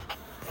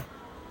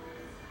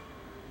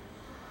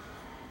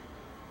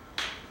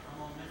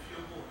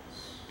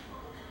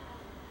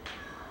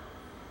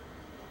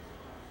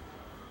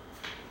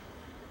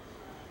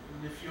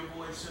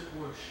voice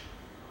and worship.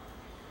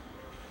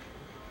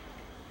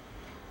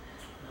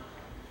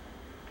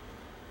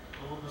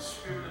 Oh, the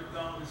Spirit of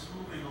God is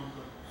moving on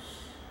those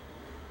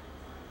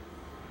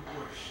who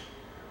worship.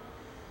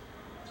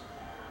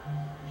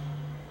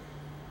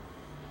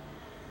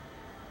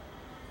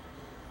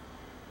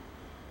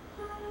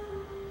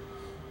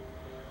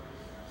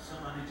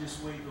 Somebody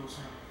just wave those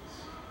hands.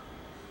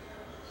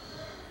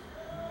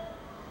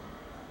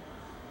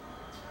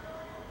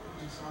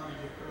 We just honor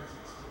your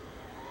presence today.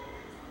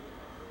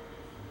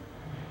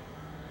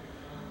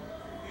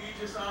 We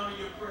just honor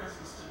your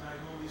presence tonight,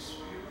 Holy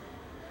Spirit.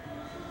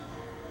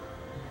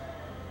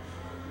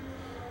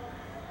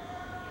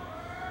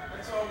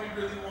 That's all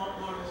we really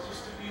want, Lord, is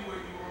just to be where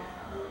you are.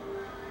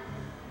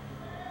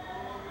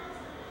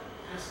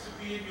 Just to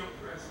be in your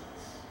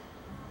presence.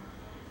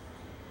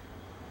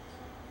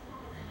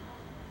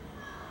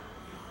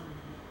 We honor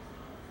you.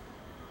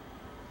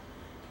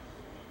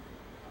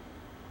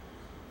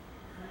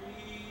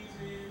 Praise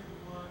is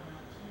what I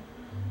do.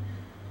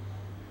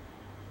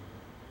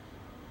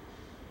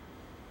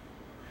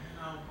 And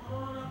I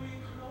want to be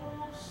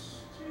close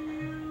to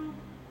you.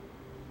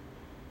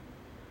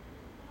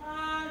 I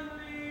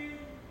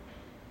lift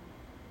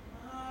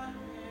my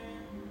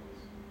hands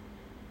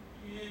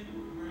in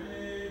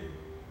praise.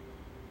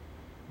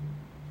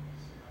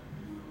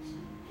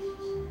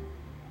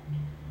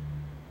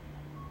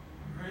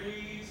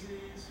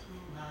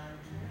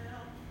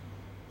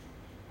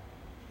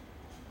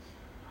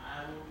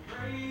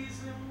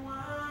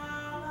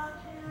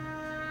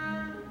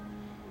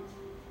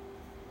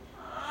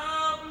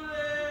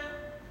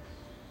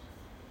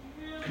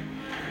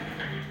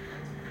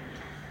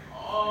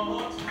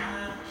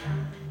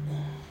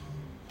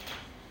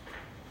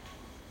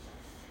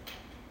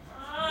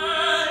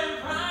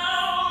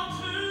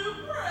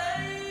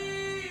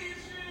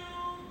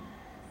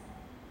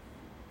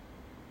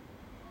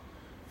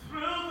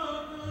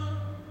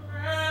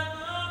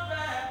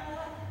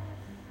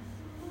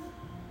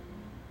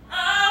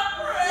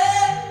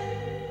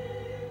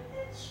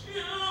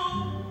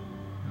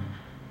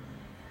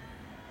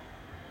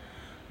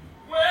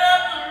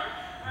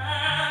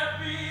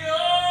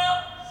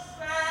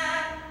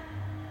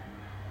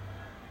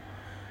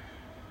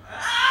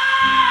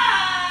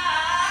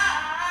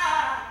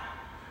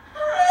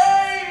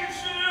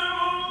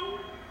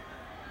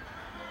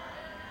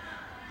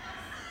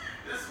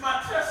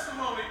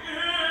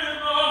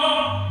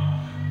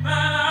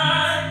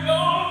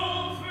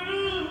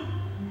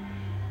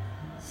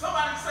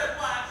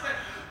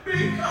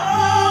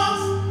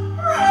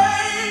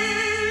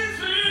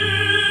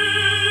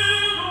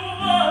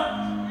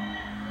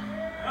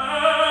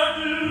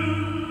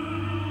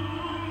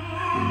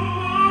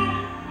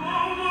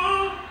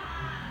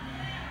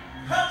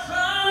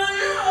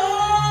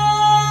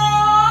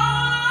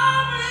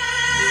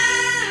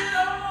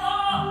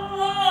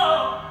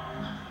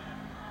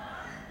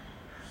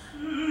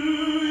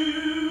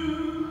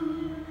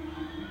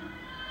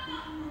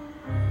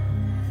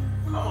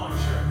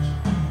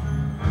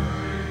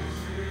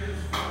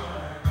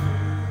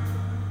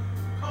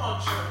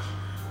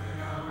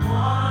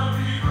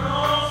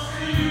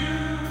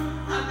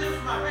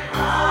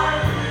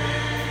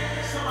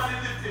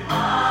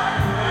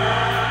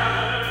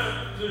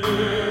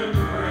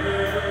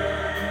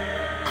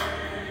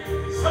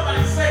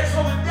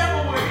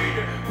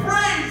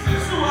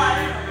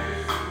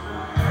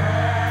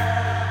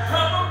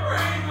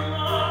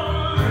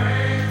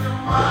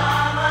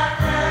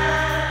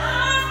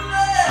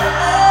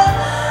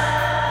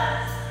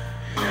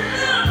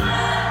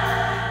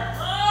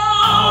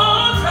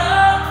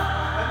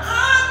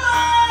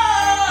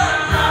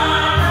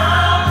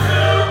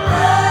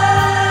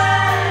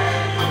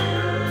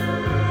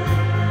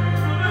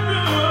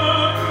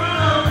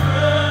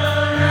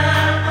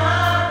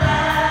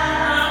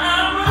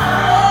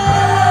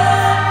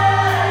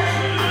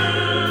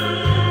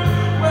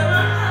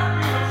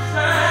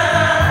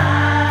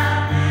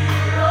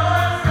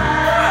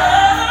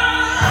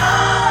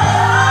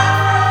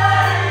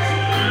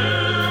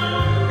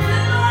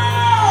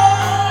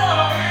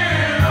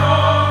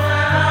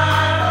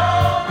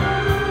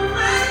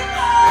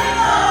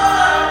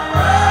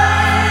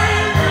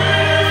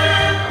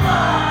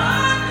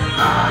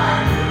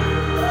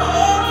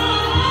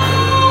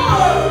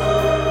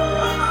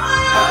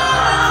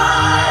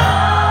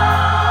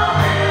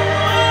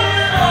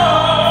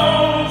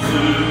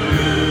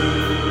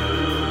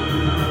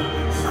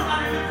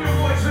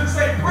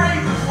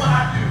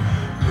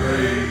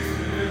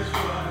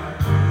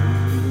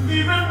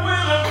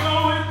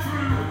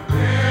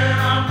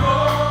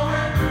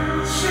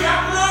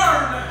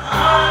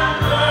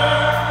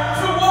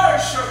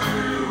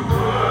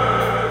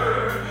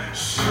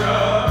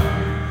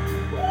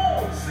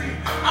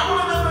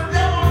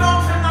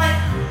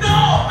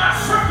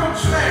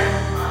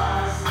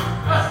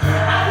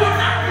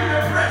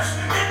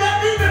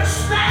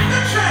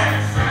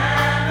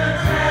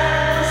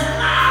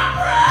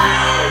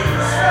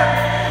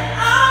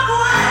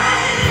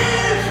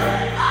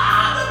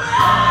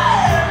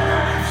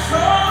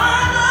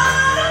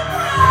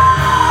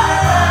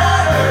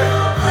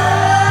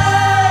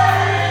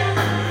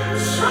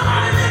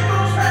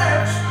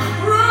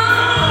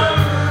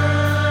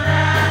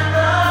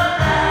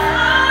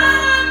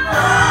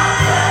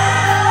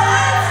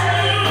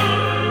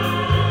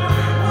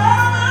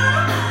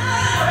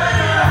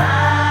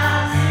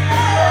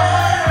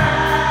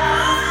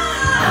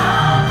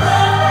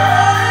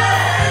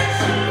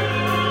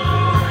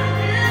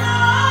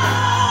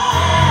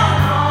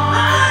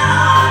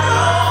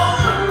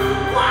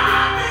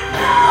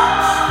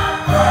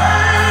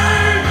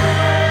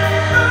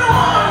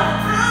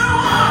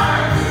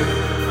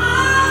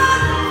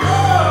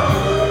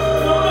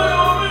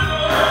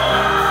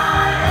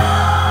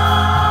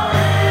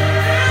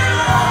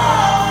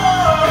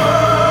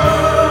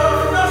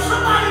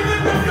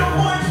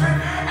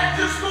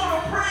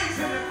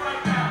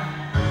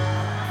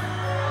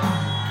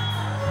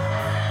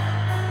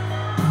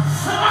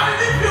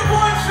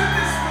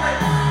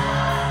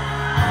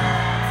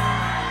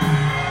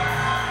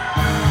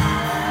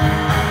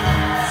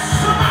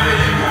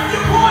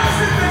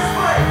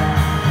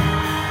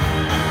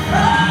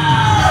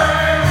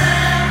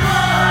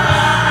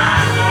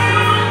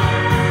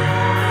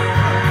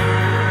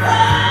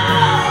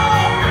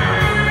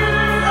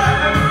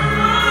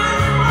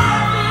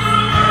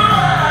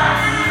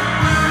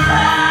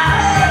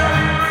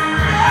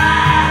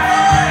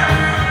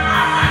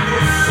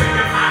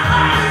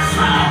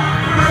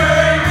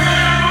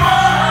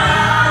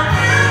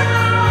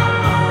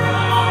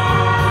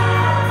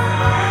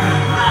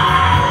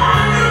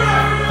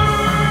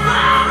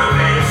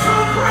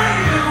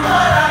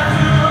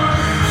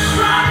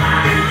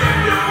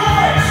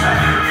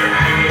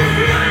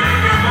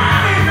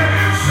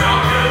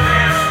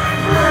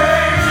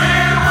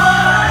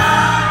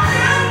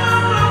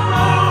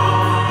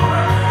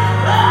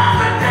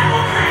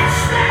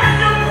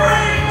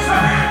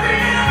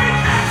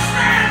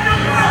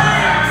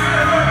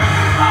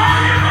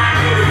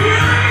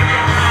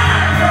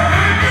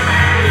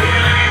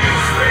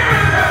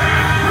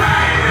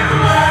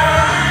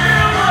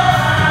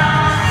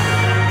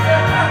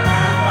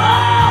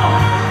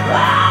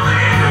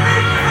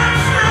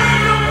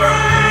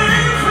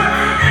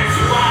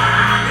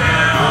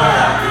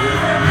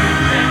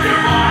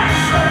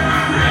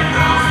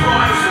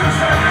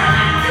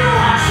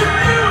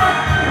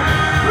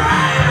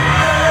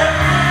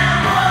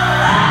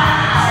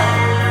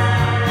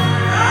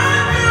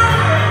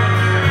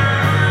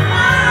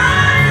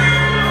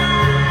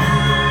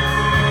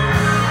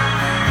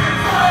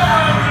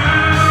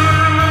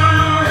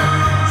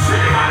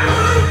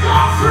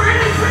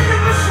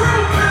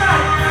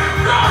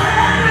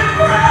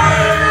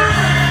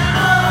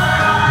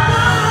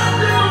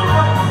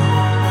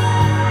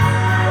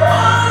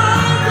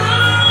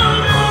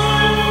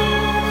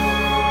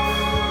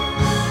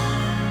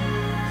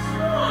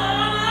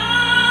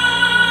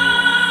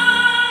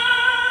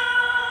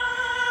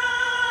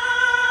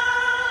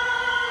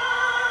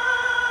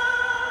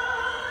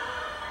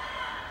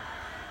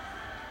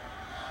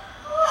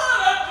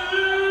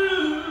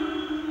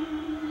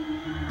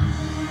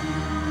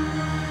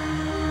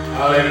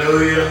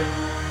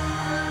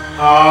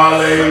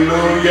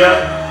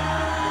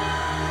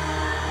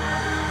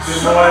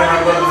 Good morning,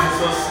 my brothers and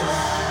sisters.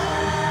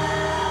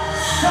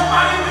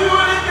 Somebody do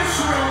it in this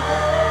room.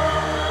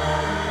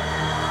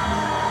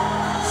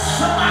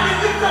 Somebody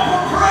lift up a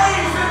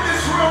praise in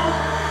this room.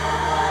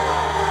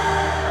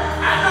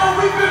 I know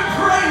we've been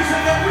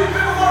praising and we've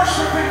been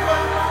worshiping,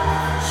 but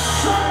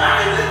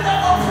somebody lift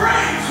up a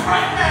praise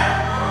right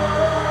now.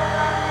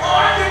 Oh,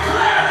 I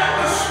declare that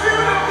the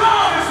Spirit of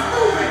God is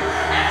moving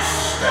and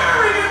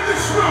stirring in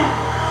this room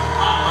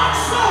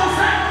amongst those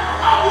that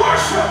are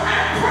worship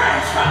and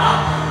praise. Come on,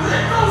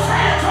 lift those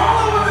hands all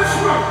over this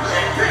room.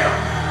 Lift them.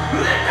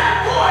 Lift that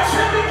voice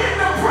and begin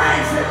to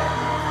praise it.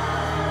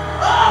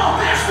 Oh,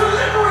 there's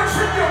deliverance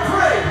in your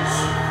praise.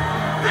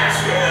 There's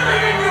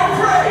healing in your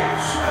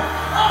praise.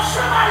 Oh,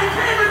 somebody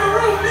came in the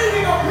room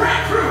needing a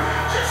breakthrough.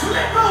 Just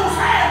lift those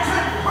hands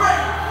and pray.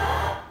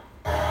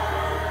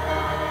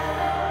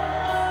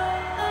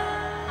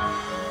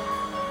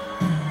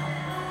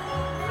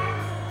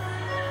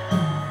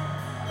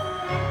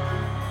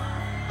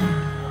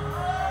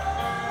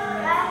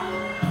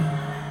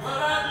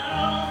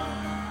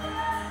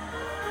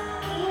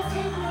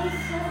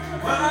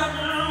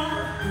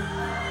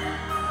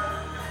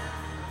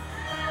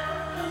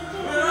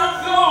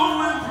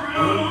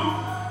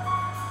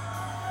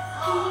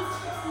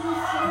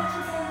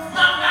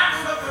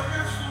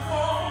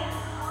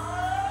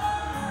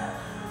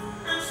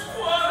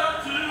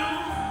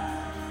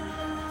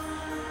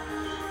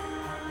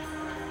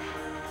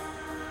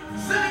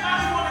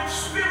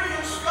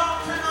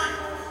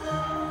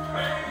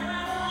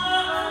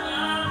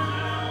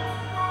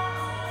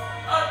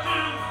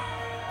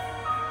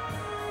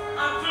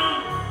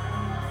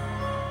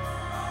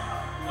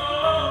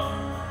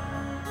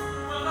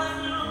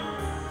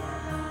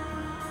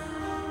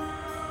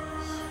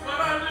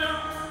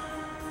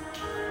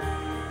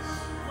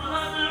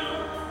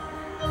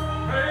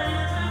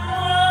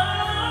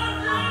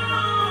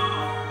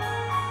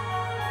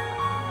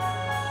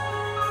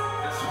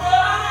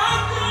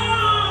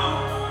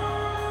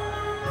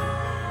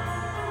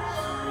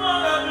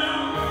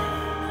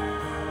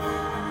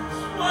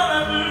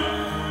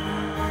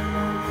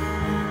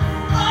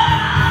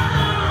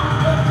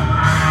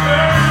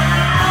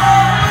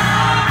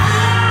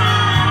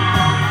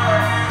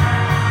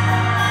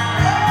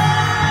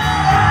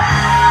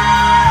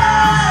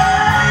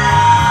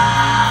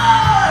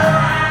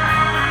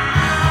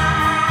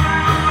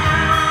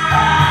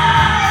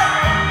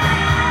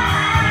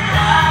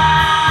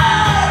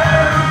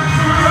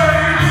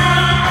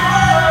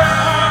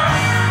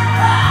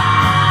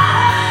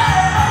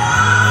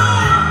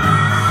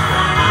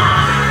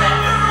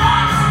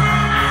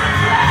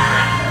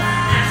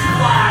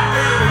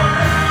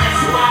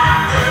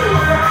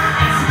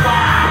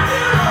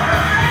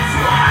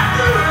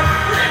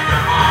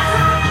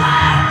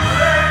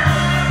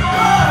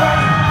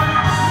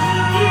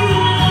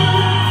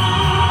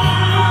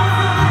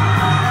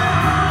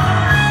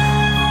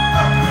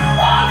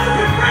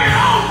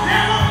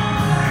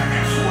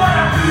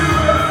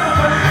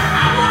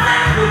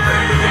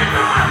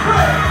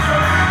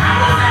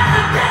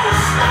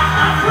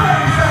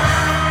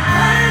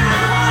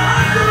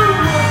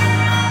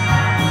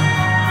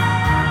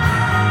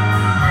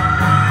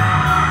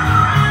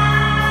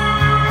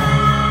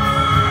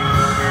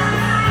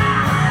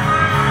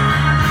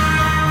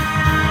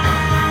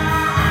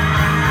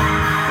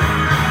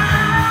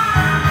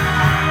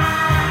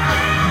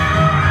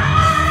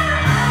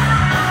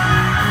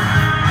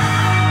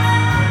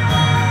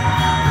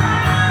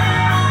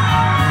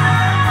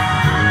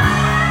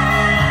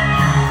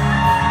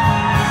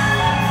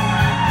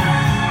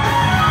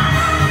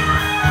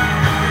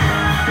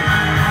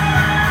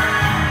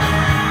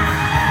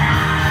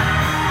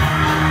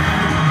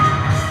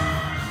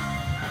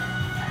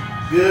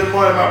 Good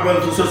morning, my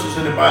brothers and sisters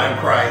in the body of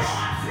Christ.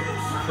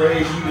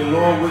 Praise ye the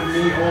Lord with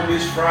me on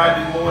this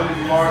Friday morning,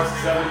 March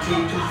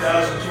 17,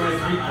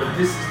 2023. For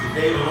this is the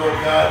day the Lord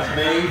God has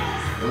made,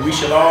 and we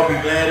shall all be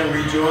glad and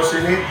rejoice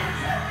in it.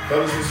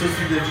 Brothers and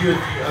sisters, if you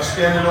are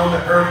standing on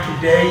the earth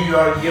today, you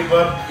ought to give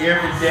up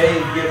every day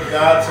and give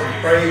God some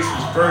praise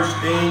his first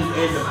thing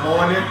in the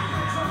morning.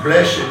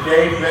 Bless your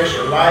day, bless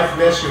your life,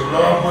 bless your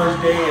loved one's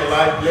day and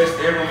life, bless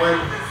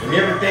everyone and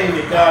everything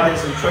that God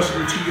has entrusted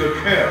into your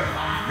care.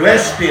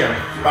 Bless them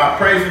by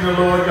praising the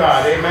Lord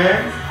God.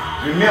 Amen.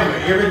 Remember,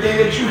 everything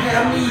that you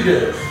have need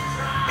of,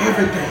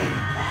 everything,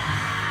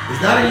 is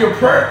not in your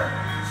prayer.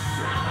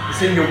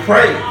 It's in your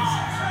praise.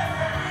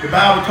 The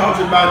Bible talks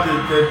about when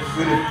the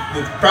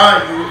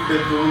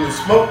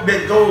smoke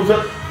that goes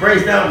up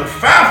brings down the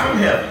fire from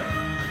heaven.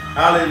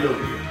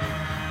 Hallelujah.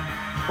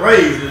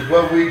 Praise is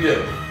what we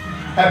do.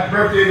 Happy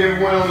birthday to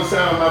everyone on the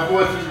sound of my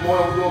voice this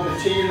morning. We're going to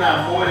continue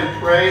our morning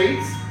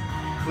praise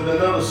with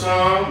another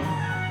song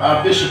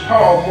by Bishop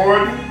Paul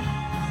Morton.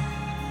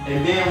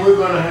 And then we're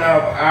going to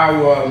have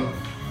our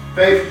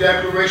faith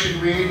declaration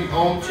reading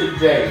on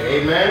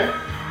today. Amen.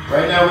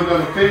 Right now we're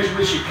going to finish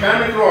with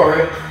Shekinah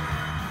Glory.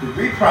 The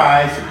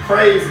reprise of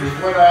praise is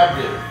what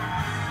I do.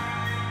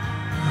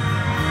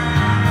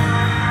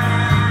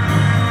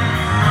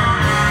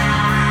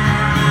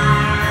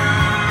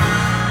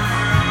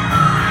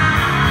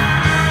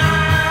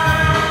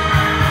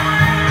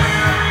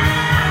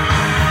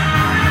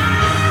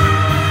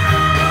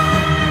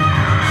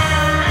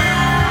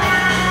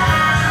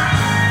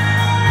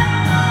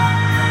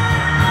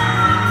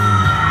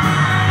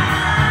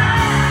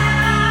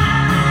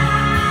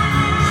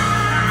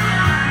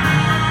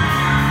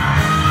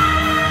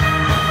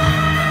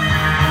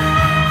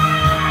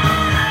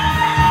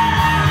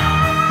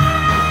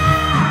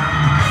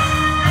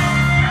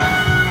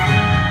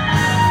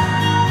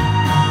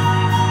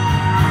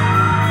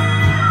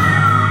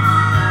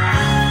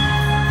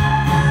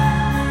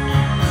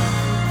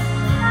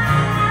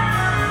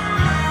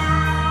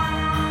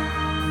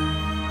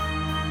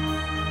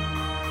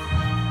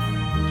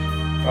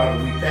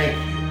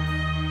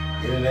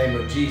 name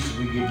of Jesus,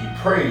 we give you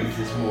praise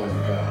this morning,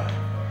 God.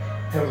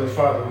 Heavenly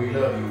Father, we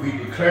love you. We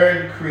declare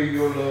and decree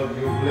your love,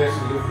 your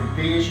blessing, your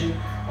provision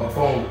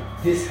upon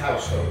this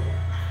household.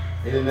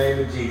 In the name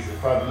of Jesus.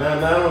 Father, now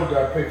not only do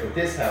I pray for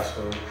this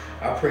household,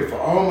 I pray for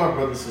all my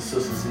brothers and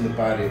sisters in the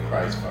body of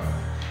Christ, Father.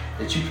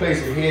 That you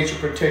place a hedge of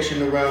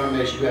protection around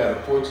them as you have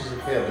the fortress of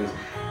heavens,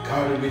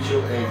 guarded with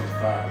your angels,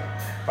 Father.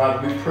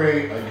 Father, we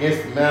pray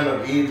against the manner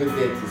of evil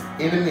that this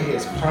enemy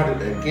has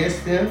plotted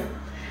against them.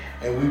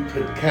 And we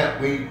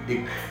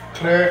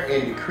declare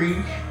and decree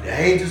the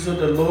angels of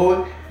the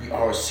Lord, you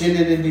are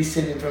ascending and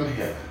descending from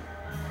heaven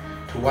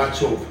to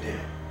watch over them,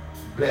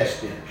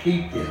 bless them,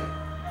 keep them.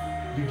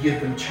 You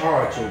give them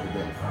charge over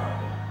them,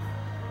 Father.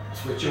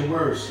 That's what your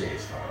word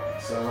says, Father.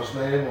 Psalms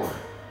 91.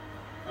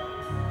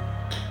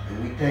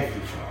 And we thank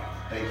you, Father.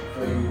 Thank you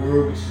for your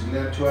word, which is a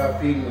lamp to our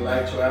feet and a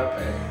light to our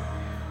path.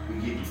 We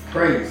give you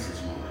praise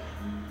this morning.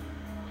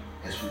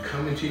 As we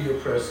come into your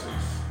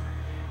presence,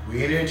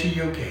 we enter into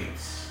your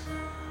gates.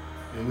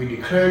 And we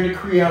declare and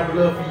decree our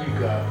love for you,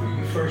 God, for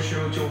you first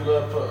showed your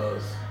love for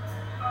us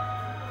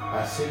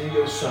by sending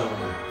your Son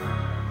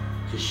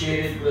to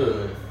shed his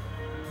blood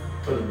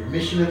for the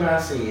remission of our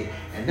sin.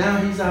 And now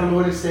he's our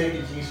Lord and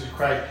Savior, Jesus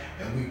Christ,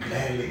 and we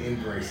gladly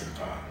embrace him,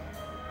 Father.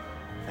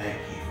 Thank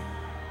you.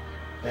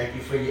 Thank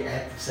you for your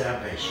act of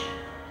salvation.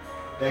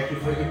 Thank you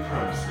for your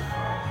promises,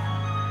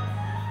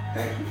 Father.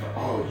 Thank you for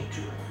all you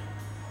do.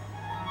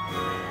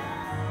 Amen.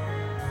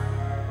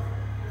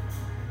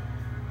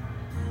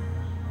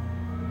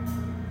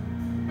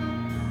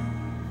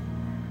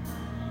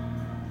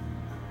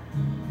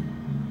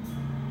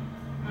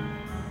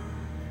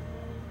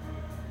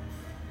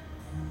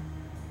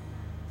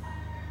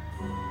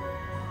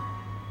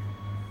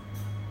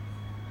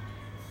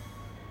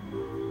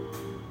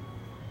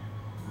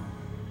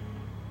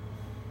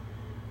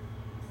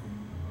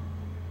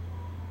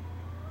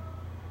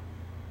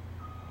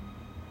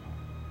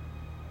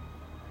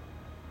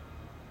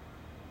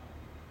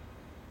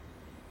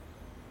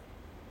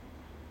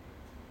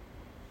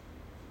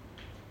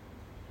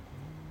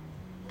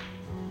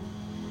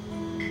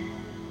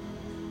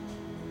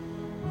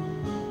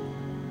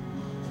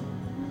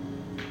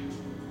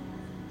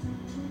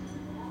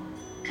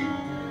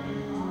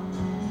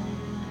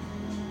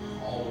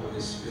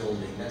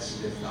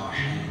 Let's lift our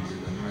hands in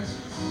the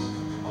presence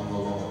of the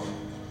Lord.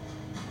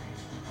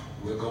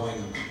 We're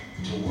going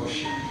to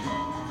worship him.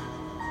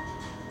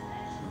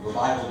 The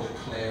Bible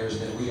declares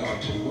that we are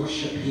to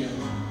worship him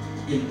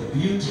in the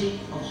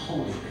beauty of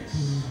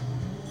holiness.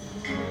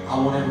 I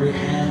want every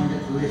hand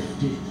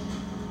lifted.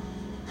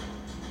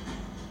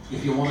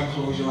 If you want to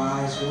close your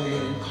eyes, go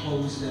ahead and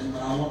close them.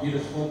 But I want you to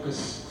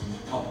focus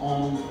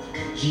upon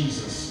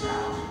Jesus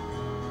now.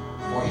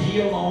 For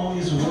he alone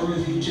is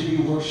worthy to be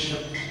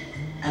worshiped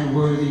and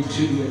worthy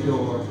to be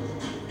adored.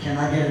 Can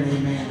I get an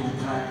amen on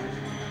that?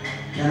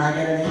 Can I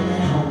get an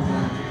amen on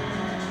that?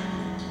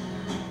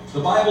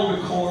 The Bible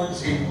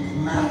records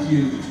in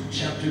Matthew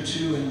chapter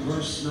 2 and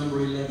verse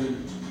number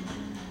 11.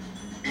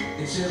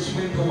 It says,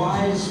 when the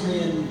wise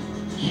men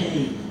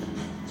came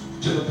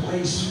to the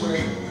place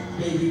where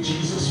baby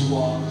Jesus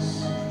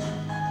was,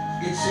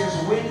 it says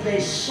when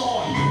they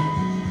saw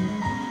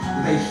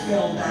him, they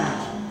fell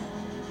down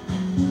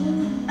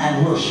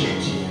and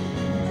worshiped him.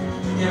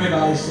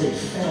 Everybody say,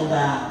 fell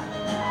down.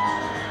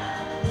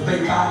 They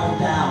bowed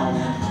down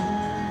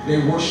and they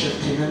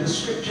worshiped him. And the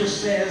scripture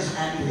says,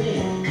 and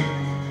then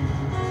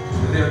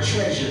their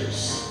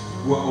treasures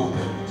were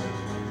opened.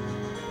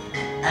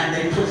 And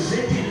they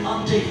presented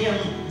unto him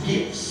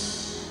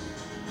gifts.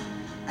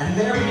 And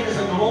therein is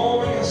a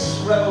glorious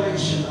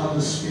revelation of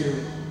the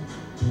Spirit.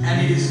 And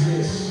it is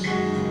this,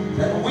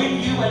 that when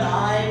you and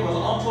I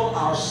will humble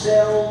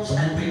ourselves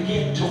and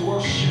begin to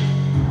worship,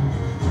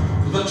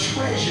 the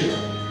treasure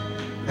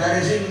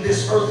that is in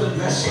this earthen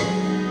vessel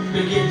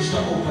begins to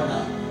open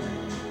up.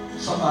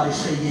 Somebody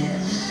say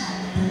yes.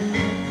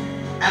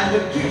 And the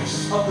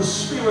gifts of the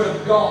Spirit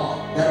of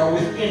God that are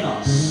within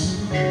us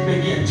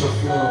begin to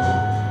flow.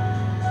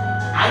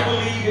 I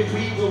believe if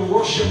we will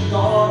worship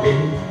God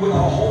with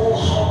our whole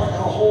heart,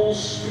 our whole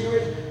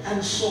spirit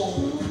and soul,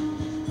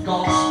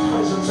 God's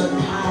presence and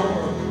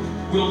power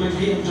will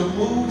begin to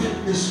move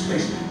in this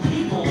place.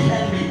 People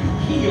can be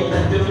healed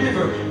and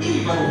delivered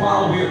even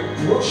while we're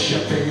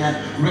worshiping and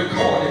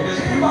recording. Does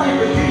anybody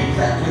believe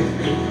that with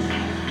me?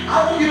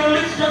 I want you to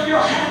lift up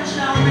your hands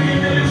now and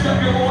begin to lift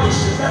up your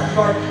voices. That's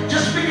right.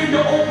 Just begin to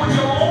open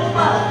your own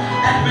mouth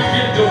and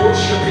begin to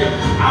worship him.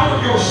 I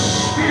want your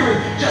spirit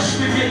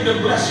just begin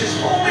to bless his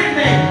holy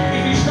name.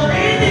 If he's done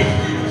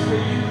anything for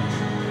you,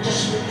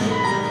 just begin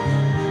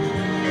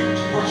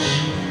to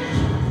worship.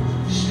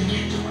 Just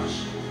begin to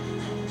worship.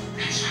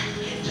 That's right.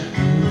 Begin to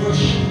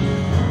worship.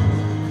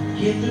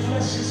 Begin to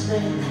bless his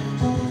name.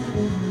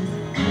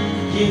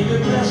 Begin to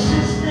bless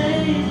his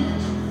name.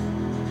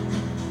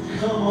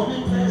 Come on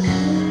and bless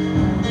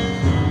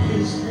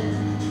his name.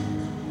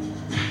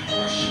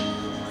 Worship.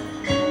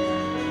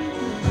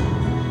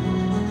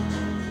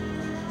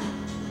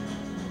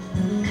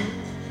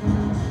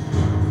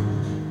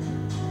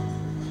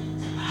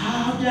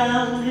 Bow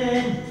down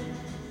and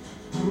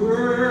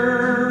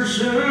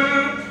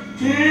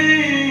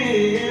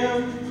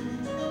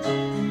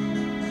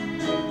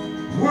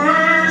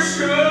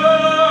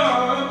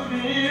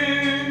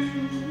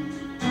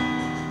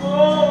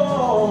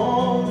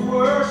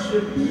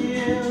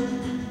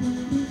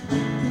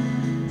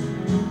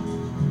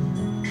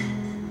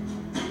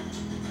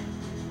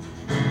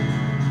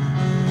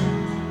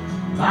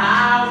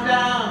Bow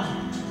down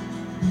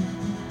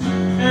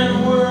and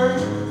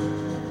worship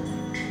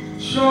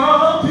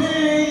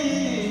Him.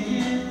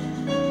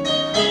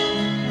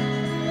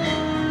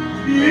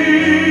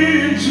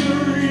 Victory.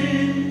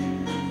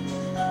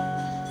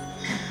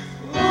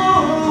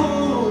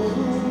 Oh,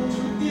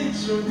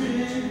 victory.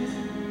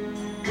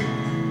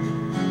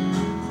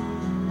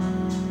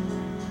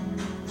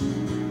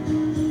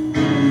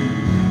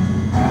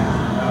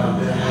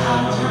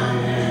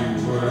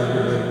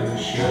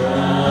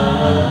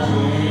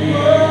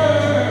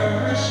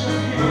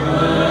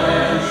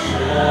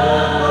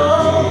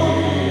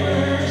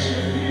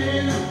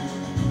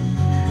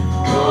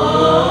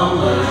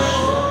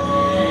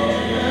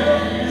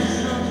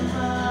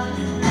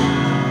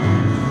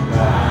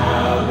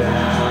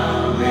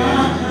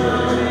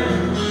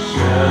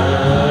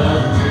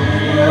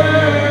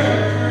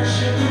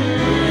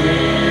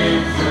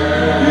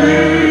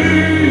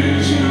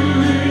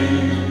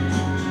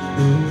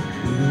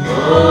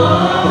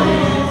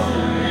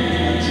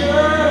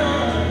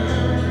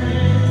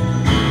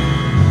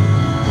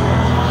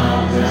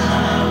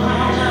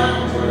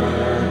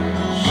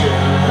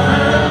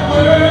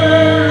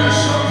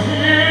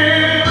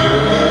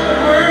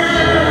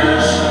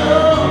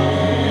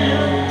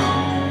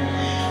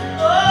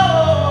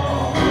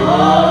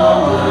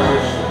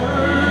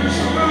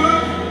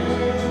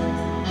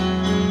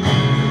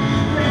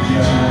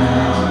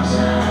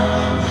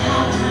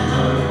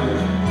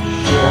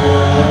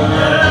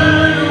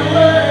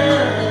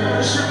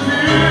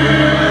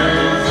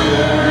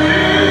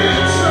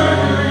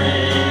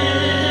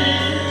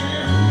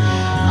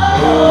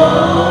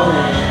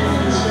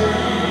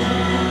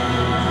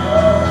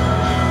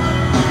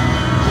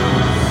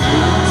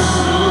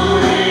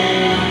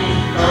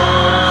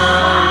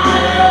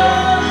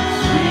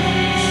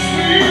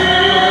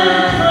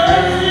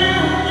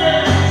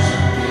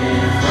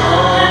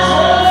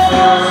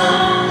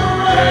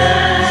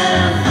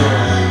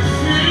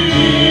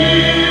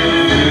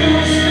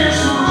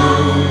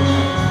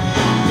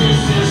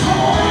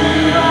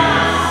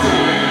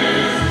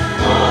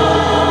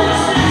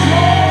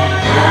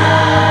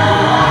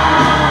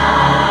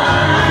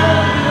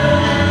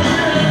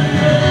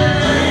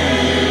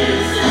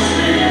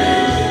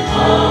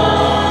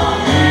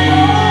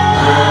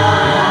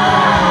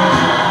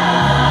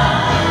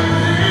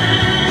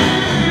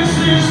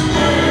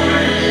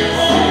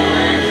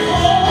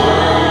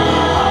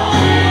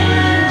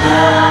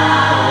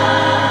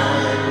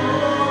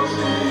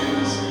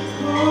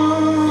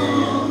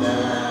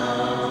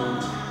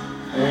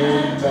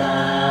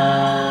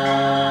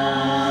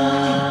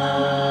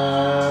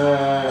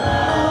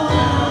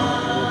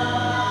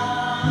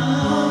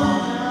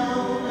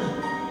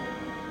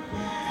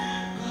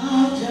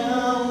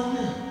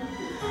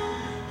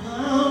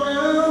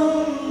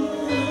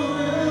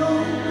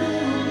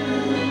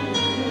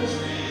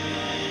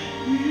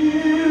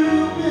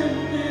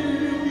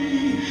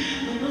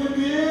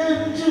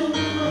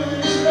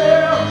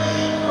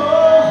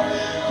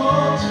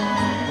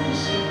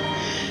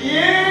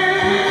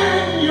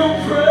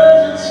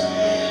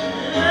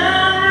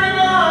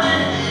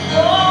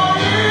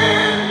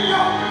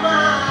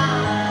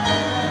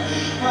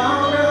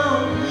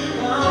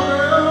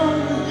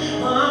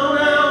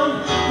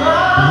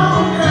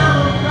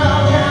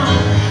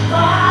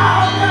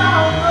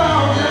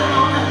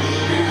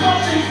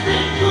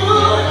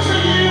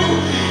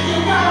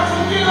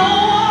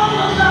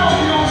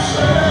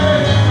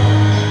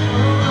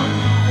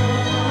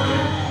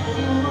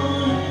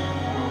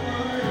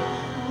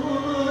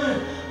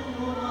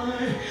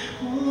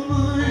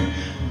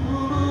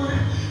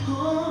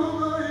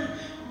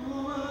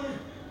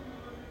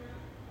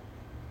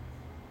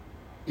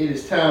 It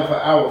is time for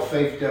our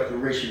faith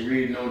declaration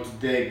reading on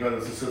today,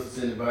 brothers and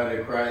sisters in the body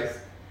of Christ.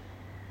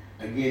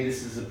 Again,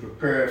 this is a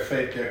prepared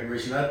faith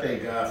declaration. I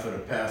thank God for the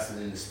pastor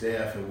and the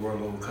staff at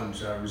World Overcoming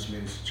Outreach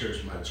Ministry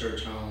Church, my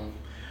church home,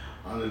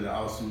 under the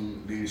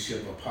awesome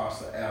leadership of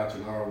Apostle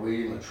Alton R.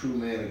 William, a true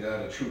man of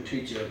God, a true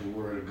teacher of the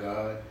Word of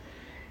God,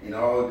 and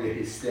all that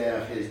his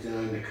staff has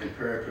done to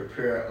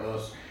prepare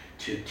us,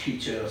 to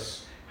teach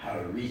us how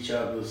to reach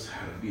others,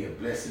 how to be a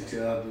blessing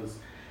to others,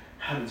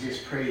 how to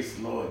just praise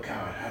the Lord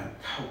God, how to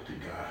talk to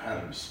God, how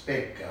to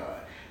respect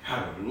God,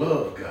 how to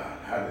love God,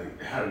 how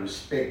to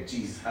respect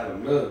Jesus, how to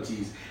love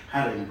Jesus,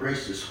 how to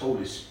embrace His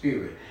Holy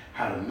Spirit,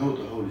 how to know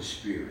the Holy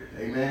Spirit.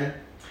 Amen?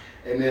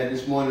 Amen.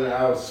 This morning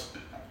our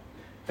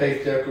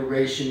faith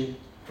declaration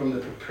from the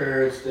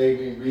prepared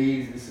statement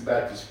reads, this is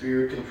about the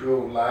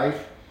Spirit-controlled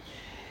life.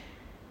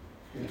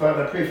 And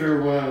Father, I pray for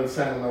everyone on the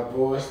sound of my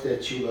voice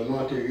that you will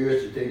anoint their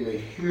ears that they may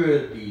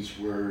hear these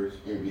words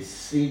and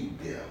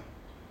receive them.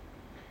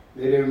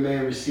 Let every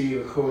man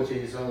receive according to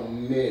his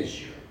own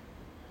measure.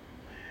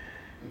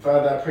 And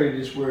Father, I pray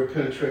this word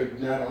penetrate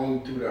not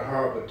only through the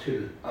heart, but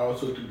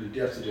also through the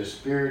depths of their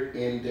spirit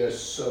and their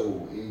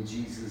soul. In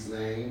Jesus'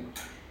 name,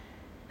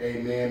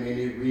 Amen. And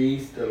it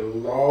reads, the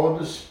law of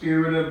the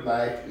Spirit of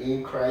life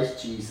in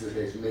Christ Jesus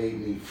has made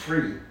me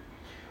free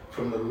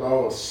from the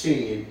law of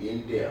sin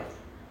and death.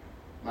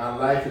 My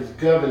life is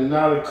governed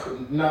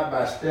not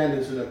by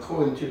standards and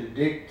according to the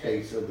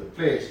dictates of the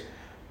flesh,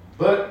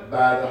 but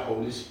by the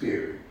Holy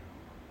Spirit.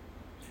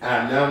 I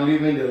am now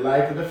living the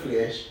life of the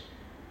flesh.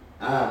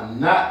 I am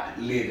not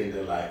living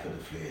the life of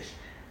the flesh.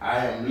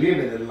 I am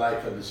living the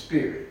life of the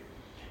Spirit.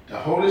 The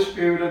Holy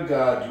Spirit of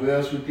God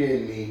dwells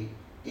within me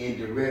and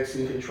directs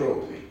and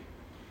controls me.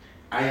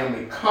 I am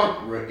a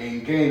conqueror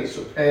and gain a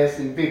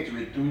surpassing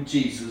victory through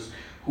Jesus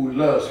who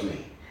loves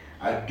me.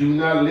 I do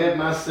not let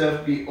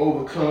myself be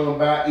overcome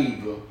by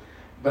evil,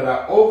 but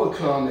I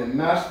overcome and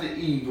master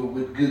evil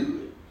with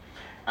good.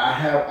 I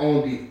have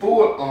on the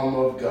full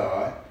armor of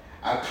God.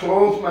 I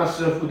clothe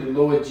myself with the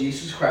Lord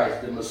Jesus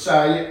Christ, the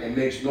Messiah, and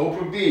makes no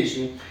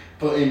provision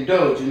for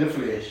indulging the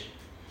flesh.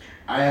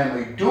 I am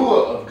a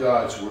doer of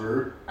God's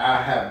word.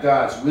 I have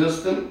God's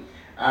wisdom.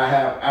 I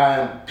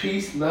am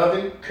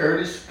peace-loving,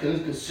 courteous,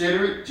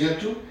 considerate,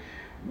 gentle,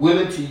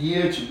 willing to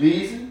yield to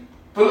reason,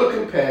 full of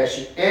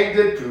compassion and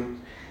good fruit.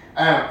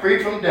 I am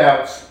free from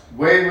doubts,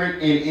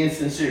 wavering, and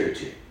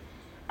insincerity.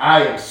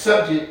 I am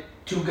subject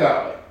to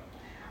God.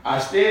 I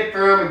stand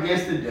firm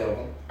against the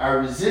devil. I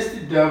resist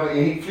the devil,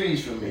 and he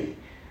flees from me.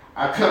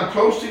 I come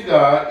close to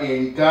God,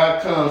 and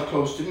God comes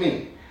close to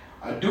me.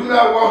 I do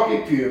not walk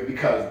in fear,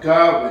 because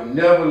God will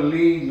never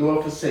leave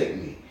nor forsake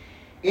me.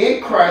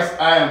 In Christ,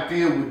 I am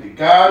filled with the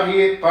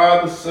Godhead,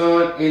 Father,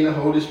 Son, and the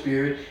Holy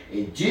Spirit.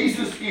 And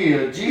Jesus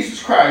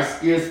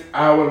Christ is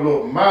our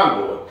Lord, my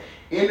Lord.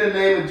 In the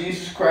name of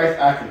Jesus Christ,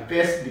 I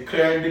confess,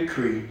 declare, and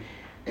decree.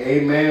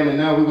 Amen. And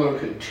now we're going to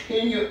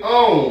continue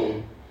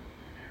on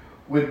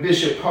with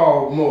Bishop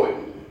Paul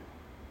Morton.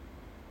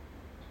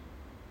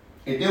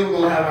 And then we're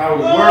going to have our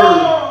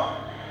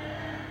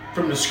word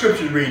from the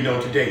scripture reading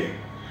on today.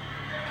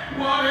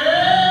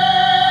 Whatever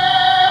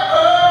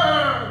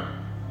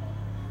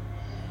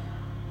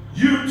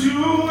you're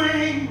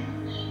doing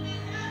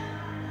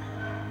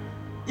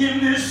in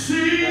this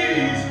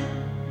season,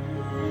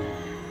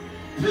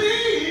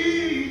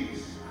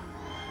 please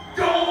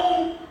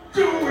don't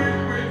do it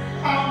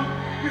without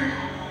me.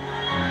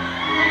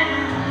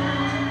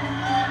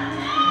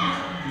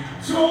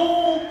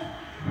 Don't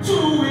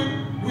do it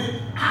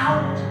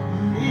without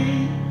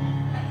me.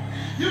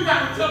 You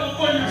gotta tell them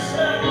what you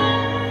said.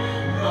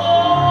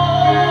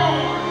 Lord,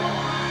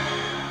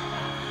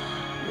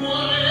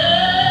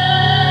 whatever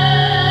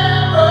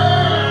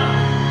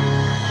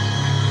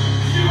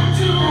you're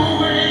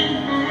doing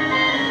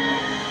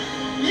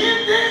in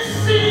this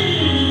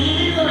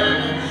season,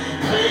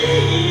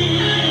 please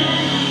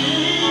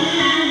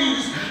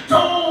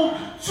don't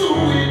do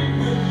it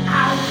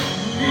without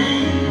me.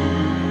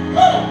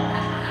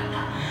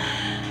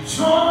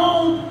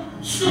 Don't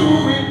do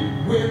it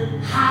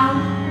without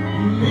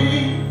me.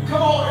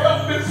 Come on,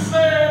 help me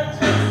say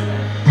it.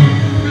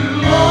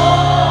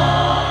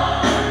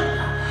 Lord,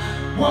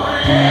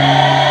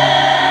 whatever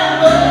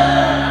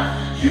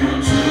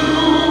you're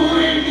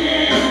doing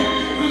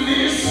in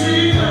this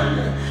season,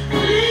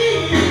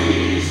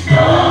 please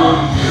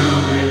don't do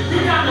it. You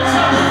gotta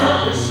tell them for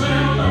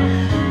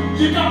yourself.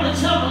 You gotta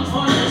tell them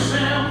for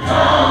yourself.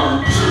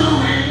 Don't do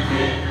it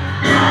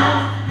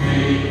without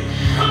me.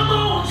 Come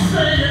on,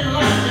 say it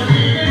like you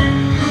mean it.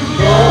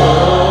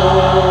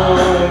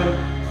 Lord,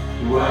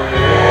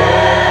 whatever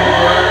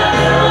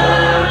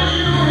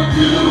you're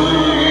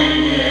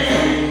doing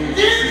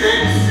in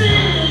this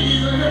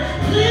season,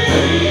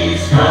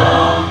 please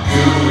don't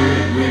do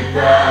it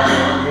without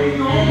me.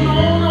 No.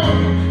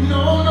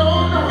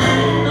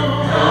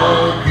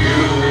 Don't do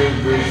it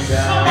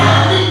without me.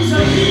 Somebody needs a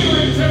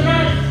healing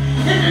tonight.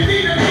 If you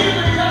need a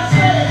healing, just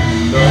say,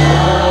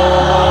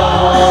 Lord,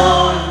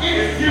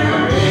 if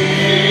you're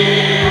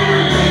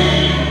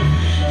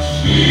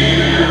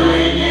healing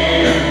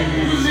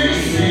in this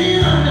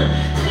season,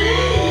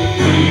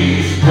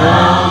 please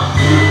don't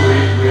do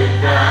it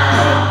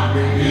without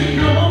me.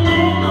 No.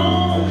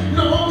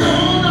 Don't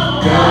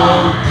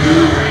do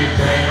it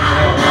without me. I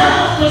don't know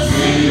what the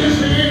sickness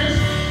is.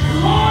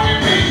 Lord, if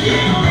you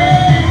heal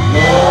it.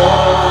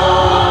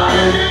 Lord,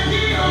 if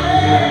you heal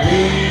it.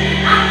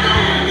 I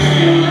know you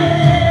heal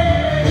it.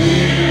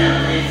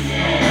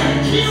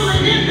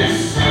 Healing in this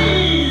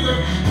season.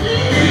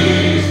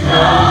 Please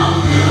don't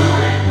do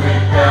it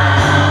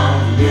without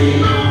me.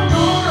 No.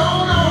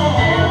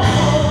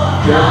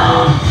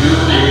 Don't do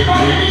it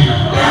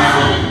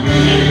without me.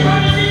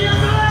 Anybody need a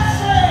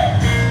blessing?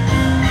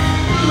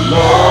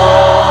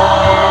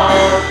 Lord,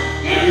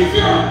 if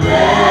you're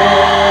blessing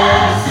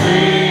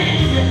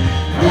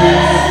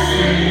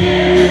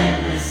in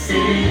this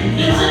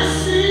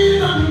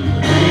season,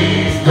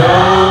 please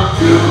don't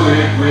do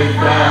it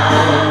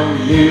without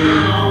me. I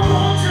don't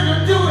want you to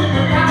do it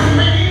without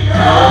me.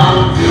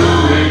 Don't do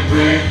it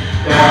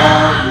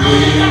without me.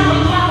 You got a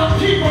lot of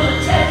people to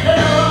take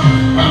care of.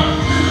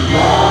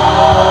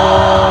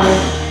 Lord,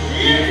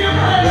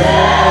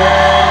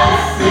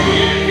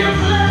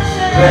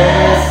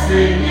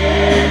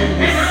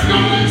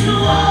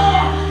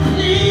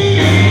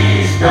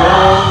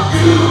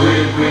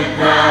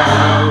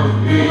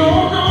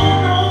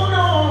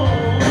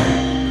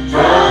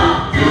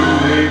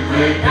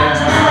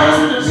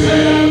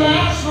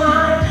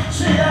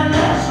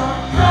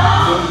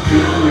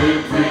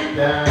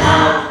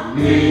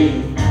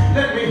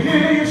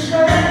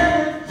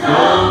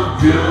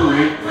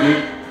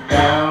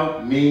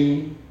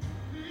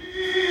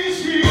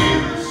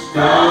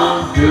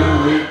 Don't do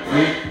it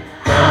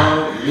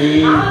without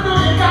me. I know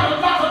you got a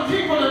lot of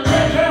people to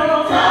take care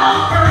of.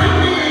 I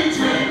need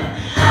you.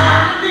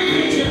 I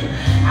need you.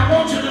 I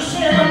want you to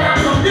say it about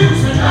the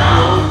music.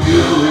 Don't do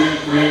it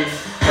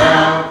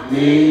without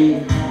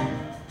me.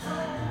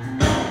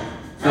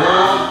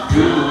 Don't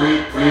do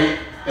it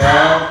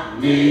without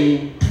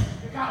me.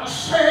 You gotta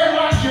say it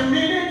like you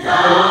mean it.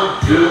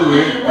 Don't do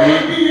it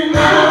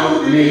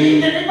without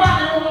me.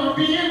 Anybody wanna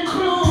be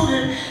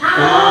included? I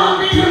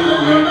wanna be in the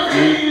name of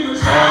Jesus.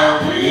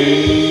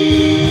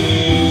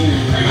 Please,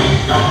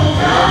 please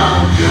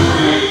don't do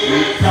it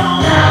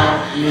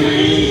without me.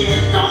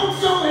 Please don't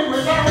do it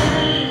without me.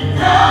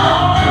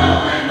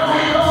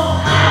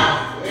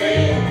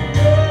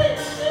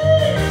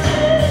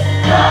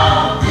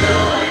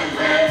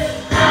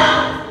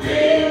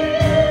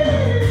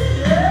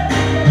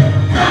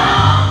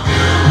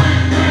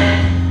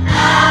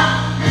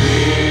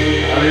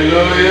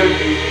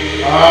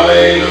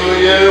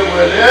 Hallelujah.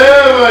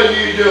 Whatever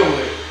you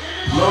doing,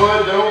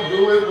 Lord, don't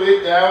do it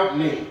without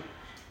me.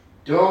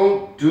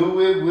 Don't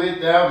do it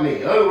without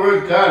me. In other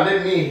words, God,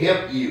 let me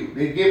help you.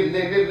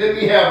 Let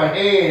me have a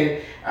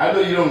hand. I know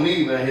you don't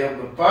need my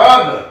help, but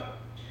Father,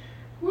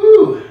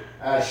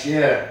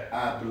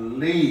 I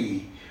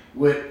believe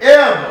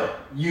whatever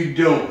you're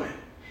doing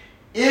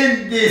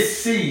in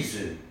this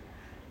season,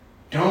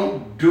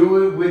 don't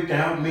do it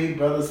without me,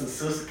 brothers and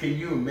sisters. Can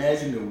you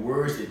imagine the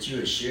words that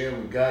you are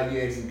sharing with God?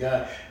 You're asking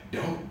God,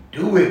 don't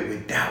do it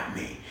without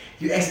me.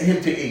 You're asking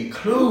him to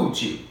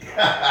include you.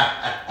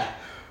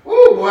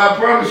 Woo, boy, I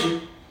promise you,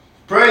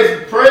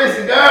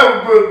 praising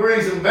God will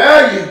bring some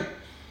value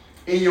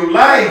in your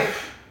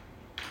life.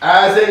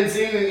 Eyes haven't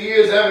seen and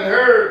ears haven't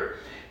heard.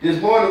 This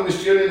morning we're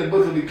still in the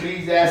book of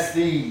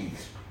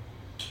Ecclesiastes,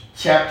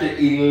 chapter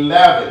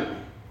 11.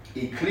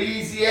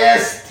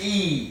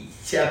 Ecclesiastes.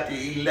 Chapter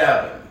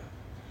 11.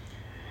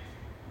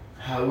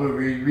 I will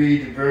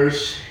reread the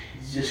verse.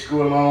 Just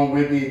go along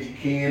with me if you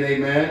can.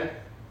 Amen.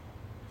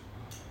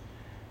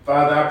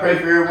 Father, I pray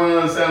for everyone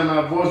on the sound of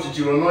my voice that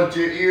you will anoint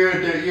their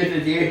ears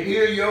that they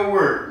hear your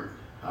word.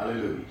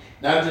 Hallelujah.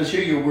 Not just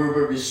hear your word,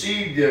 but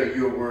receive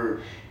your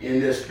word in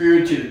their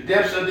spirit to the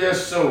depths of their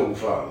soul,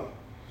 Father.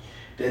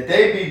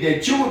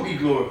 That you will be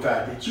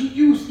glorified, that you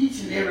use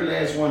each and every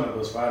last one of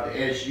us, Father,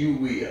 as you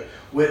will.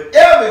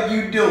 Whatever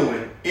you're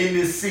doing in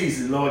this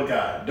season, Lord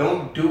God,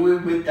 don't do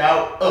it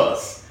without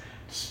us.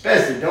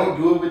 Especially don't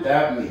do it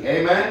without me.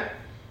 Amen?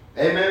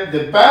 Amen.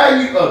 The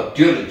value of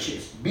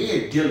diligence.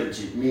 Being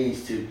diligent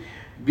means to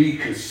be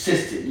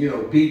consistent,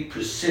 be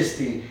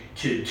persisting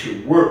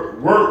to work.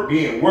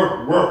 Working.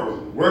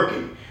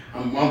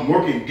 I'm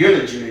working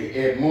diligently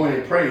at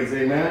morning praise.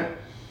 Amen.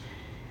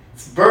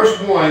 Verse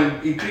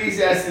 1,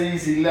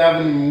 Ecclesiastes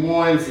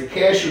 11:1 says,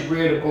 cast your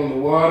bread upon the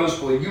waters,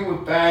 for you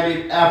will find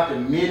it after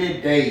many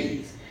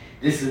days.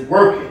 This is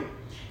working.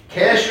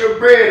 Cast your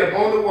bread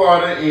upon the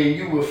water, and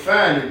you will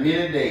find it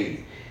many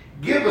days.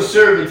 Give a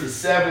servant to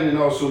 7 and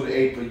also to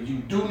 8, for you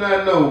do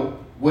not know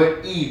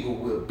what evil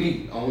will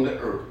be on the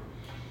earth.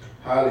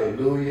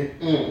 Hallelujah.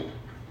 And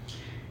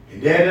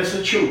that is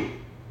the truth.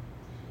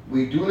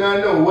 We do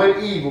not know what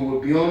evil will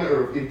be on the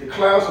earth. If the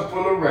clouds are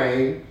full of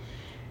rain,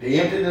 they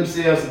empty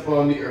themselves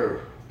upon the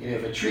earth. And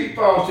if a tree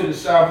falls to the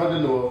south or the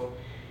north,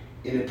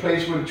 in the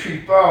place where the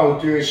tree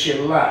falls, there it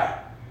shall lie.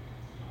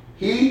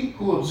 He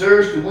who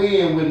observes the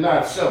wind will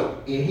not sow,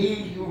 and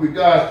he who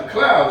regards the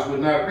clouds will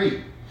not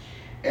reap.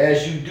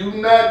 As you do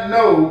not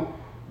know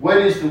what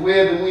is the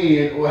way of the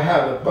wind, or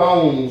how the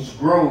bones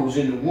grows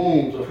in the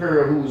wombs of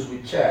her who is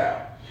with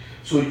child.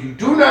 So you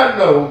do not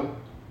know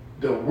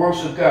the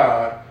works of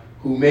God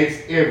who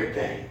makes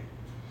everything.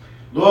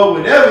 Lord,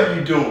 whatever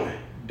you're doing,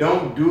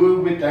 don't do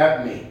it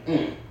without me.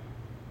 And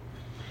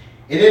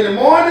in the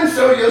morning,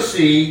 sow your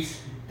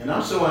seeds. And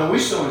we're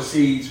sowing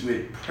seeds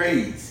with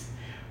praise.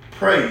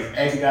 Praise.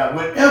 Asking God,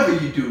 whatever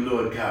you do,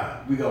 Lord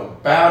God, we're going to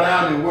bow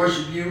down and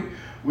worship you.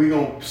 We're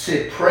going to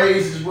say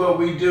praise is what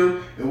we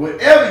do. And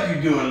whatever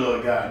you're doing,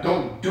 Lord God,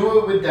 don't do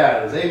it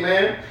without us.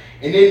 Amen.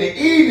 And in the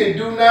evening,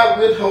 do not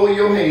withhold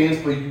your hands,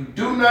 for you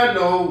do not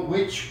know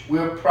which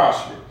will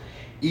prosper.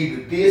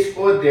 Either this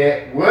or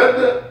that,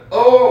 whether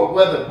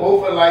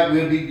both alike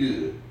will be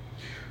good.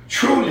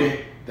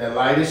 Truly, the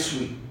light is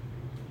sweet,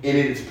 and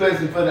it is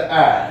pleasant for the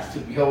eyes to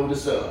behold the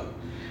sun.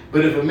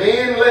 But if a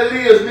man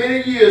lives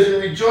many years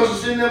and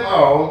rejoices in them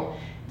all,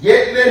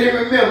 yet let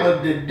him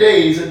remember the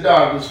days of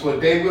darkness, for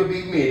they will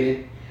be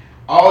many.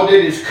 All that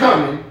is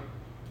coming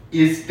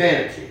is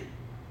vanity.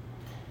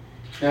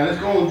 Now let's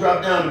go and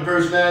drop down to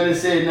verse 9 and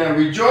say, now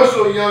rejoice,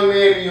 O young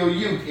man, in your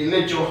youth, and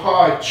let your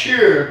heart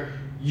cheer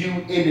you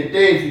in the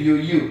days of your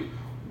youth.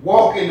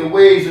 Walk in the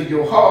ways of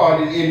your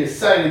heart and in the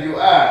sight of your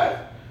eyes.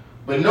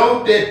 But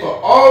note that for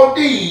all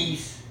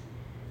these,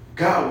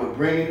 God will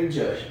bring in the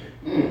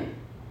judgment.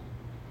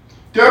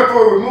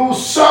 Therefore, remove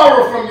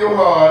sorrow from your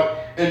heart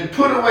and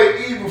put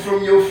away evil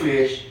from your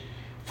flesh,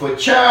 for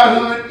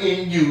childhood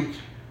and youth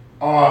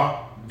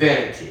are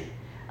vanity.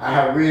 I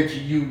have read to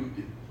you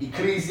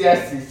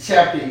Ecclesiastes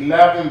chapter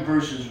 11,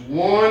 verses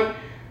 1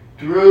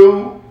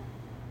 through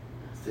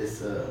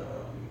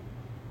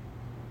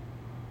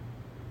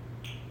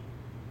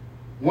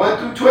 1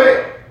 through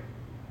 12.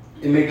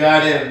 And may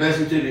God add a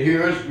blessing to the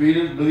hearers,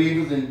 readers,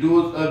 believers, and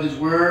doers of this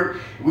word.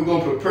 We're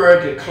going to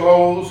prepare to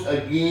close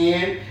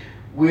again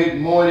with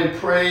morning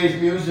praise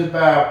music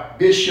by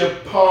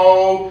Bishop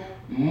Paul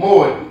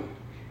Morton.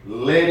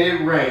 Let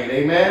it rain.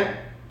 Amen.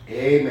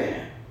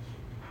 Amen.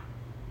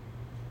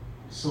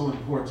 So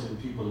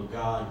important, people of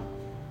God,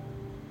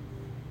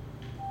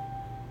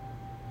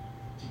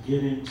 to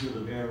get into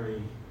the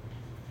very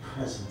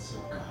presence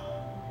of God.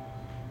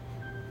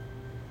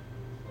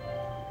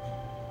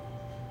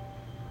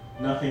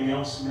 Nothing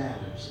else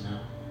matters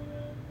now.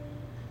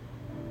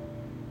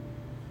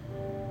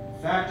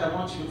 In fact, I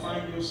want you to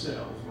find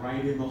yourself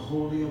right in the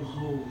Holy of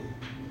Holies.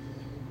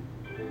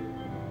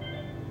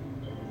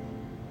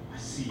 I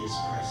see His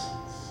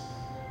presence.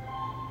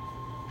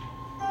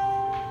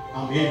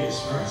 I'm in His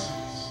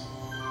presence.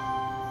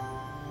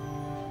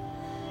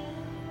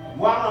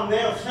 While I'm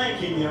there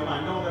thanking Him,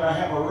 I know that I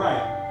have a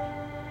right.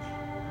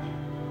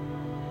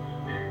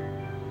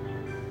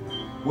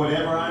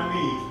 Whatever I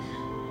need,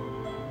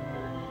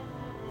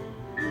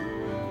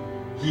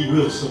 He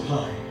will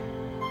supply.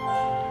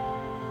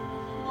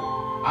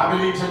 I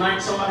believe tonight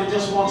somebody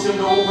just wants Him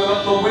to open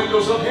up the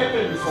windows of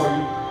heaven for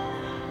you.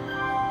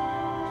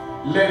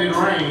 Let it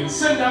rain.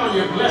 Send down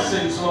your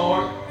blessings,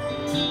 Lord.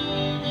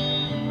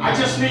 I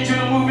just need you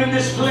to move in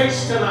this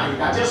place tonight.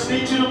 I just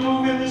need you to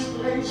move in this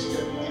place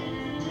tonight.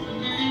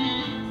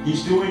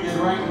 He's doing it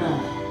right now.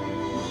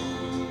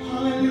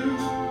 Hallelujah.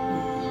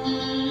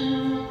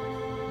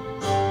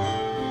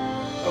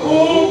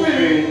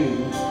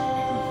 Open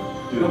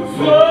the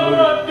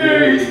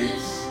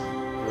floodgates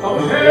of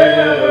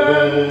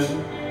heaven.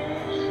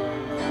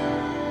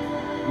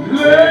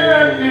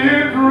 Let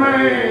it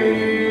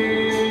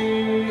rain.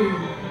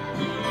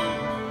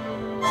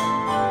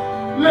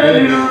 Let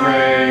it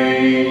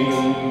rain.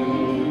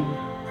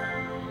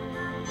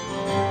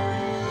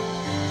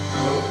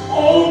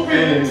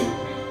 Open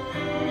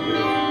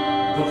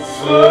the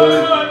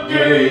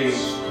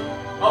floodgates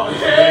of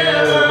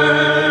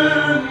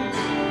heaven.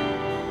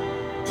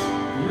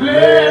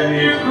 Let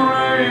it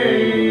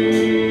rain.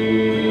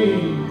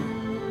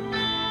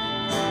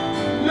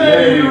 Let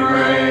it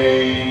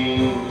rain.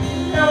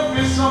 Help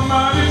me,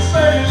 somebody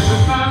say it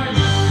tonight.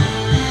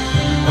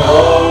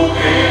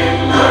 Open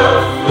the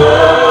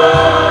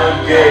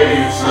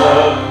floodgates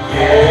of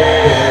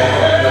heaven.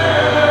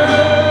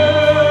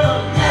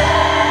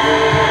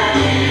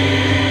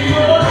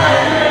 Let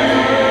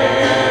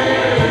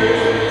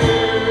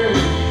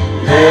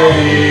it rain. Let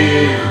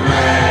it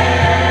rain.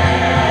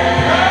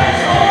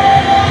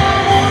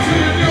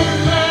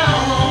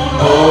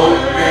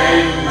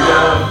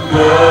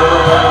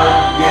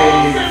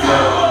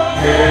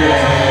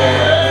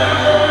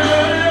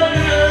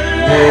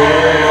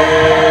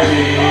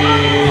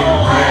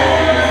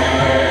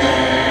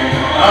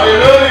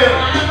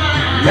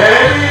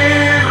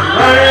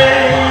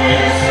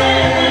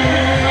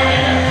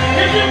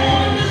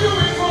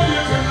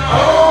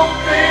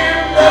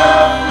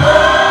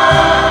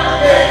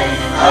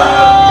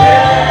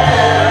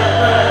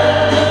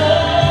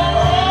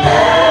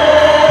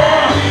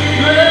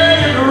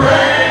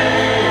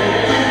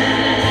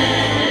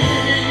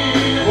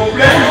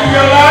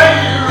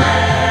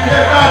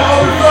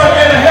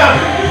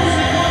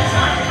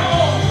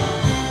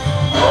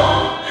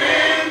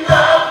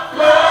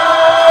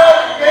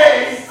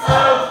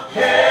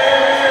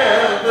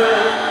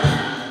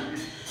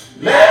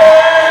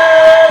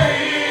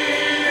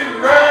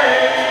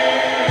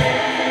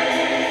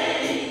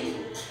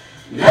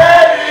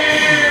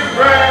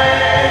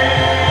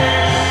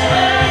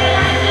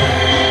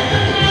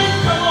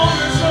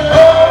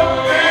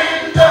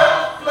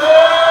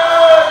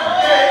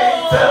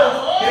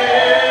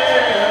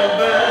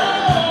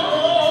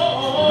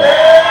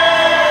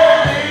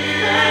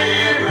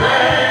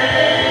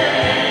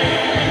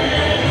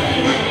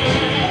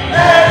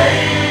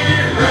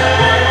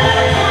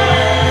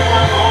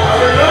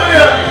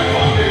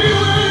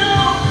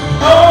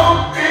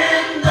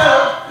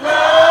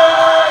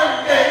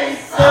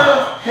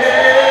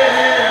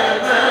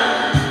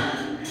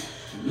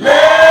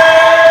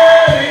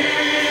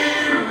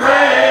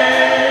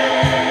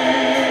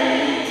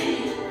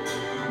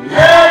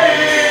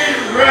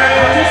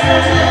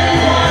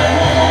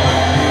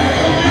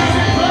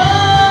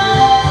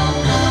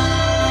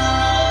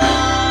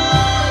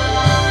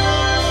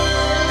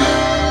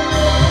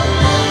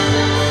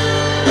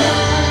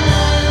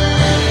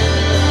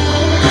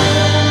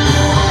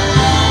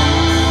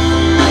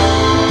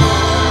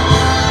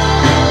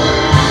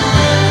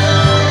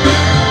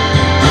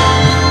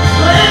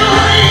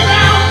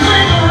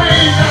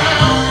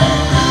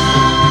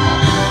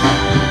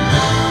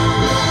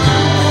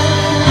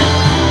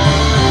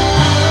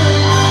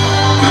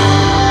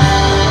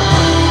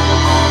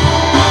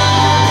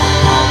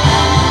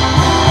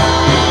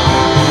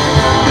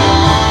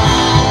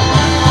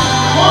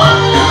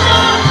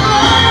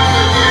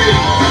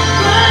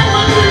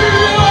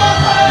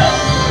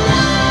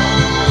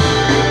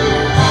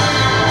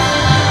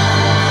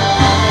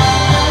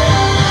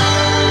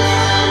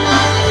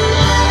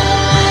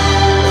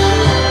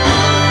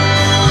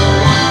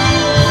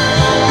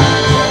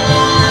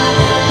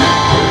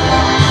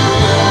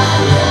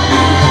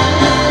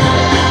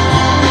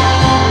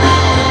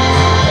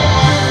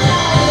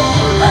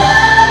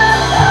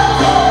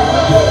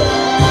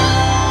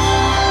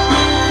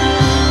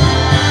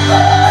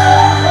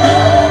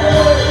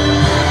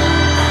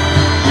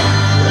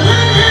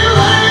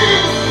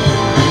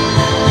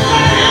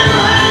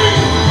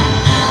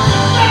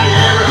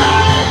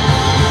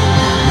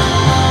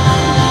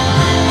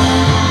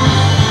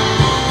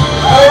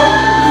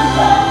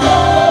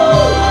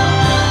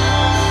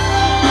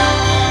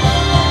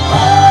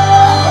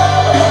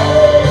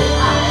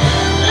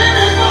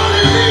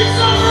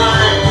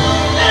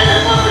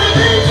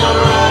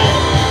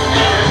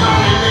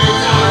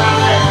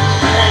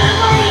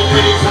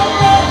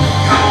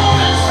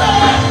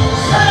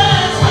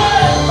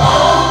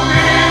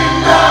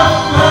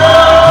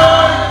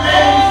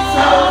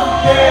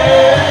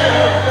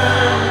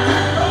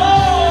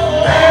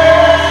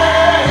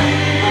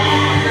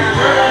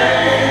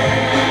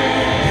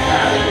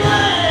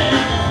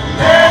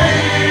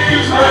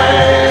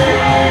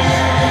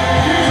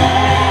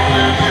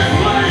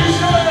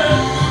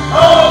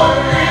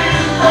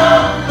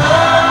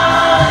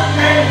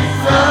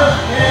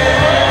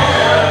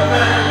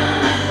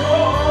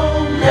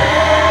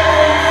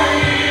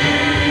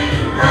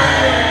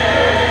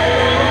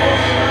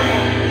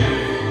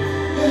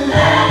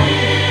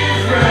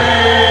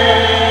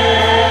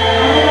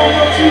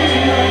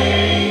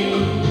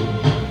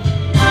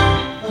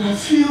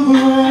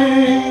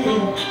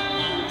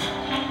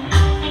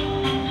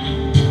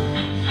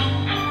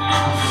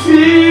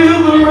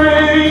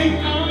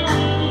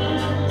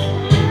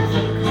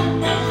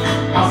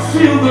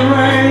 feel the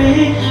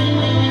rain.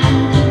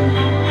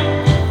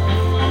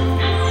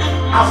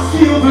 I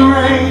feel the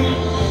rain.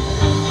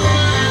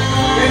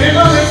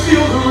 Anybody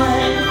feel the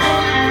rain?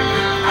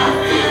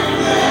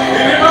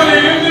 Anybody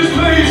in this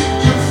place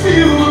can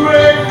feel the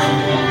rain?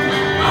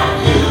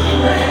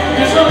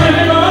 Is there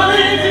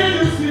anybody here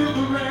to feel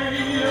the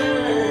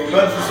rain?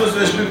 Brothers and sisters,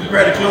 let's be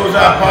prepared to close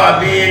our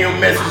part. Being your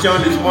message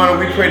on this morning,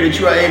 we pray that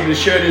you are able to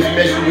share this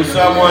message with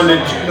someone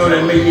that you know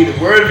that may need a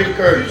word of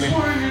encouragement,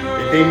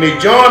 that they may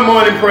join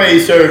morning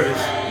praise service.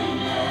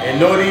 And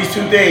know these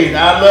two things.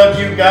 I love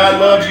you. God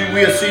loves you.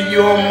 We'll see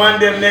you on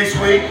Monday of next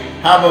week.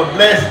 Have a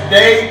blessed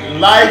day,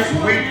 life,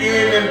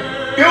 weekend,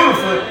 and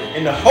beautiful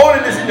in the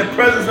holiness and the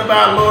presence of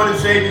our Lord and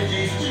Savior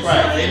Jesus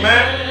Christ.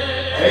 Amen.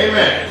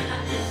 Amen.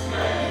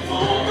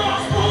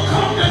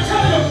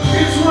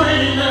 It's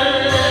raining.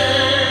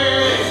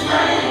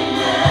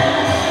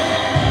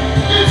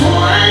 It's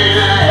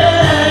raining.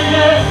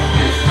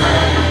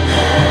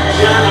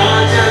 Can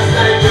I just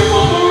thank you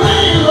for the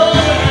rain, Lord?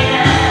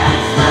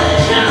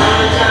 Can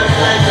I just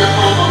thank you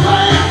for the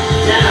rain?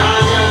 Can I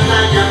just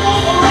thank you for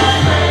the rain?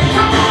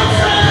 Come on,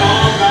 say it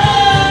all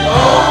back.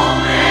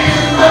 Only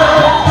the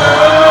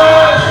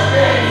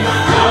floodgates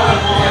of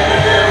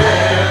heaven.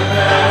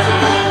 That's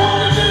what I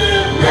wanted to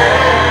do.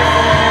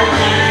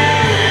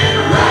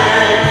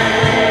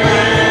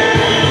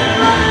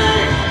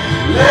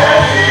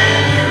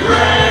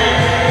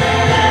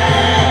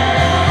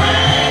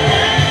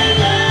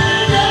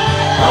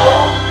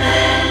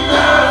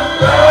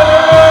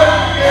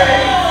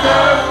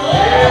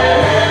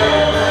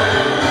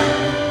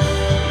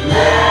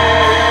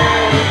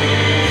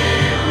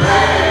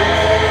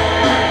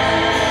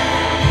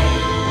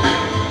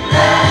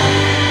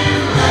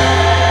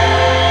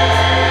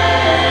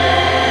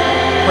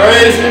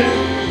 Praise Him.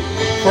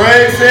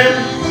 Praise Him.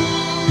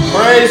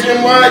 Praise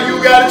Him while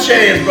you got a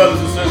chance, brothers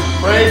and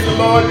sisters. Praise the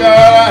Lord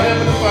God, our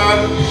Heavenly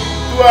Father,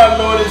 through our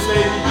Lord and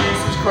Savior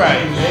Jesus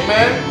Christ.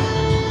 Amen.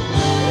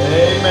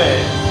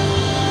 Amen.